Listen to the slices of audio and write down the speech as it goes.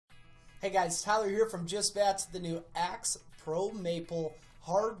Hey guys, Tyler here from Just Bats, the new Axe Pro Maple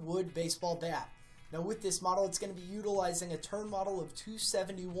hardwood baseball bat. Now with this model, it's going to be utilizing a turn model of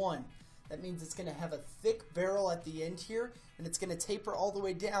 271. That means it's going to have a thick barrel at the end here, and it's going to taper all the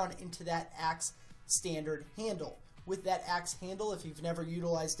way down into that Axe standard handle. With that Axe handle, if you've never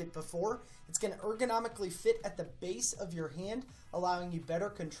utilized it before, it's going to ergonomically fit at the base of your hand, allowing you better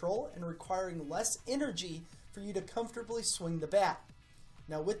control and requiring less energy for you to comfortably swing the bat.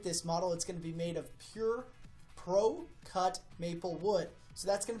 Now with this model, it's going to be made of pure pro cut maple wood. So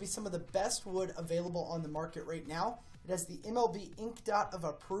that's going to be some of the best wood available on the market right now. It has the MLB ink dot of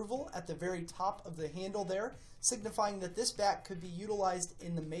approval at the very top of the handle there, signifying that this bat could be utilized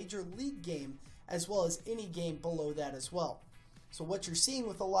in the major league game as well as any game below that as well. So what you're seeing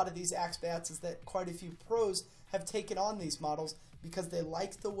with a lot of these Axe bats is that quite a few pros have taken on these models because they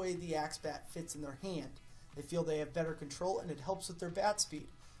like the way the Axe bat fits in their hand. They feel they have better control and it helps with their bat speed.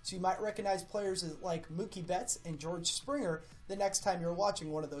 So you might recognize players like Mookie Betts and George Springer the next time you're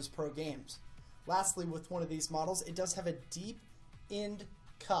watching one of those pro games. Lastly, with one of these models, it does have a deep end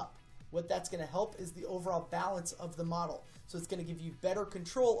cup. What that's going to help is the overall balance of the model. So it's going to give you better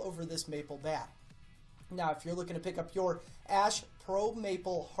control over this maple bat. Now, if you're looking to pick up your Axe Pro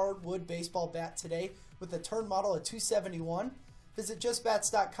Maple hardwood baseball bat today with a turn model of 271, visit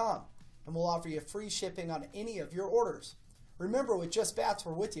JustBats.com. and we'll offer you free shipping on any of your orders. Remember, with Just Bats,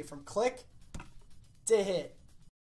 we're with you from click to hit.